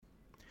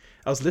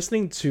I was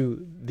listening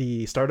to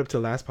the Startup to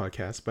Last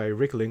podcast by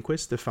Rick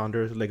Lindquist, the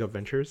founder of Leg Up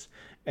Ventures,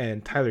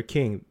 and Tyler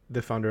King,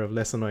 the founder of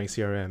Less Annoying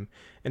CRM.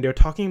 And they're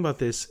talking about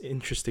this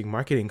interesting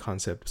marketing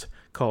concept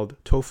called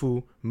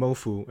TOFU,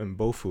 MOFU, and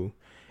BOFU.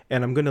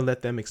 And I'm going to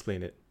let them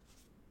explain it.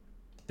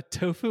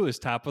 TOFU is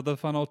top of the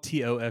funnel,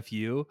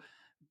 TOFU.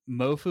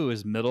 MOFU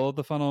is middle of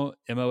the funnel,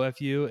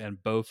 MOFU, and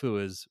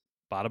BOFU is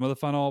bottom of the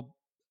funnel.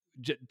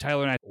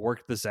 Tyler and I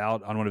worked this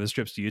out on one of his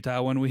trips to Utah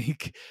one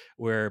week,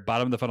 where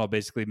bottom of the funnel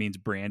basically means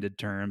branded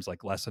terms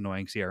like Less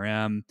Annoying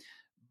CRM.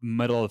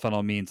 Middle of the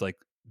funnel means like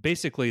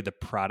basically the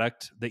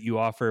product that you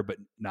offer, but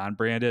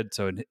non-branded.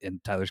 So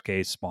in Tyler's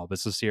case, small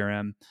business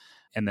CRM.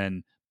 And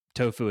then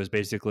TOFU is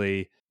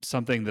basically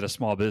something that a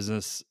small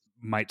business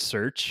might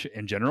search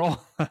in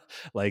general,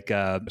 like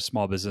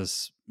small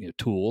business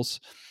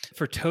tools.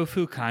 For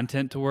TOFU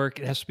content to work,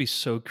 it has to be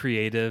so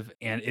creative,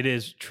 and it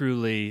is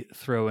truly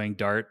throwing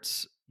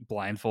darts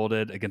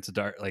blindfolded against a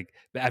dart, like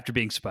after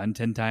being spun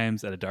 10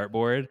 times at a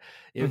dartboard.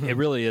 It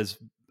really is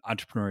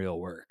entrepreneurial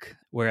work.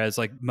 Whereas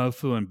like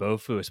MOFU and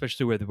BOFU,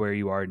 especially with where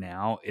you are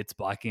now, it's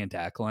blocking and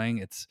tackling.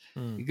 It's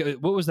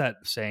what was that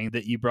saying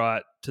that you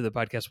brought to the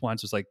podcast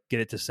once? Was like get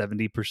it to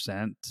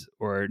 70%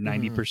 or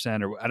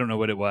 90%, or I don't know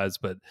what it was,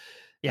 but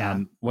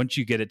once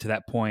you get it to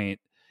that point,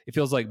 it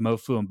feels like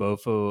MOFU and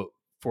BOFU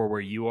for where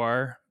you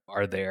are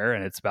there,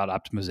 and it's about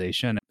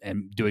optimization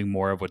and doing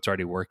more of what's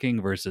already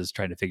working versus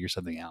trying to figure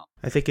something out.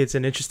 I think it's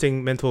an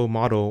interesting mental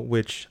model,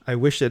 which I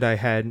wish that I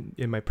had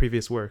in my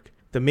previous work.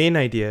 The main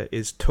idea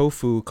is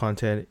TOFU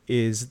content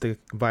is the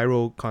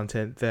viral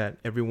content that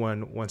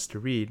everyone wants to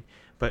read,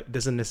 but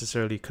doesn't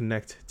necessarily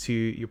connect to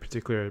your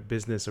particular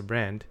business or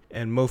brand.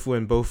 And MOFU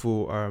and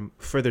BOFU are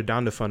further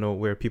down the funnel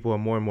where people are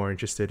more and more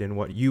interested in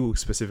what you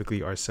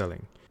specifically are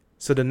selling.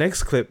 So the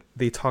next clip,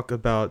 they talk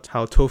about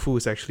how TOFU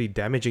is actually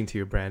damaging to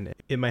your brand.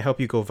 It might help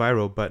you go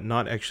viral, but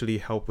not actually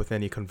help with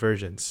any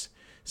conversions.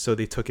 So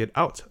they took it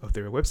out of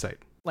their website.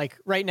 Like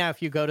right now,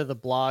 if you go to the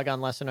blog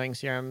on Less Annoying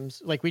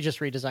CRMs, like we just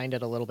redesigned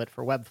it a little bit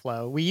for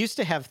Webflow. We used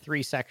to have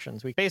 3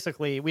 sections. We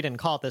didn't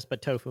call it this,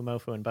 but TOFU,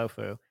 MOFU, and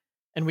BOFU.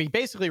 And we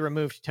basically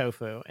removed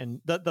TOFU. And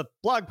the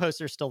blog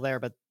posts are still there,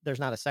 but there's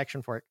not a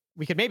section for it.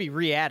 We could maybe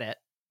re-add it,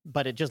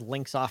 but it just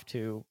links off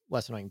to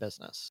Less Annoying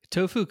Business.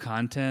 TOFU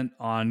content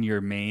on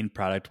your main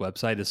product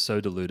website is so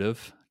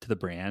dilutive to the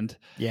brand.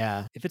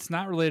 Yeah. If it's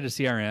not related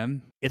to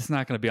CRM, it's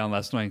not going to be on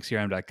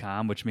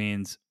lessannoyingcrm.com, which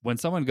means when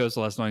someone goes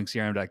to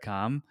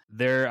lessannoyingcrm.com,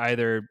 they're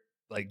either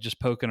like just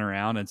poking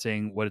around and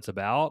seeing what it's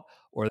about,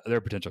 or they're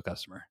a potential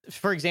customer.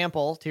 For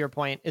example, to your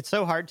point, it's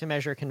so hard to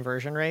measure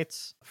conversion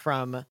rates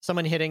from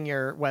someone hitting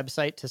your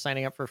website to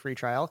signing up for a free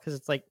trial. Because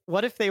it's like,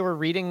 what if they were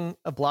reading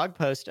a blog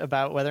post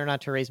about whether or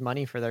not to raise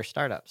money for their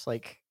startups?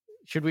 Like,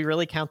 should we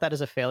really count that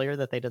as a failure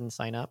that they didn't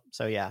sign up?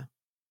 So yeah,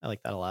 I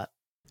like that a lot.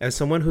 As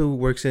someone who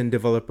works in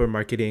developer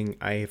marketing,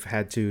 I've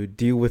had to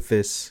deal with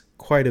this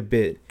quite a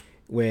bit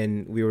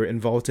when we were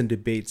involved in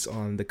debates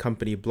on the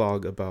company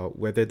blog about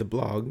whether the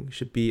blog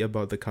should be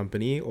about the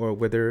company or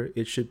whether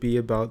it should be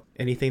about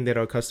anything that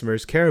our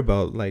customers care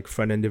about, like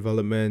front-end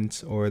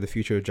development or the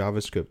future of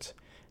JavaScript.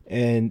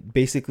 And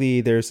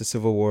basically, there's a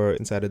civil war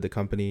inside of the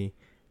company,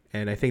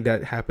 and I think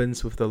that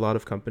happens with a lot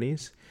of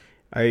companies.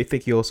 I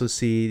think you also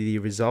see the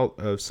result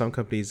of some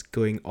companies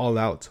going all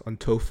out on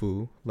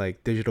TOFU,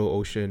 like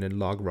DigitalOcean and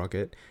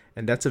LogRocket,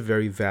 and that's a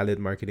very valid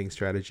marketing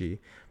strategy.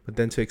 But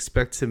then to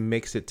expect to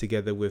mix it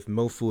together with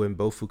MOFU and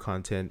BOFU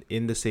content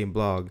in the same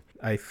blog,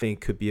 I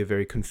think could be a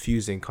very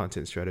confusing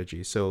content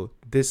strategy. So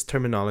this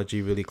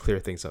terminology really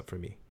cleared things up for me.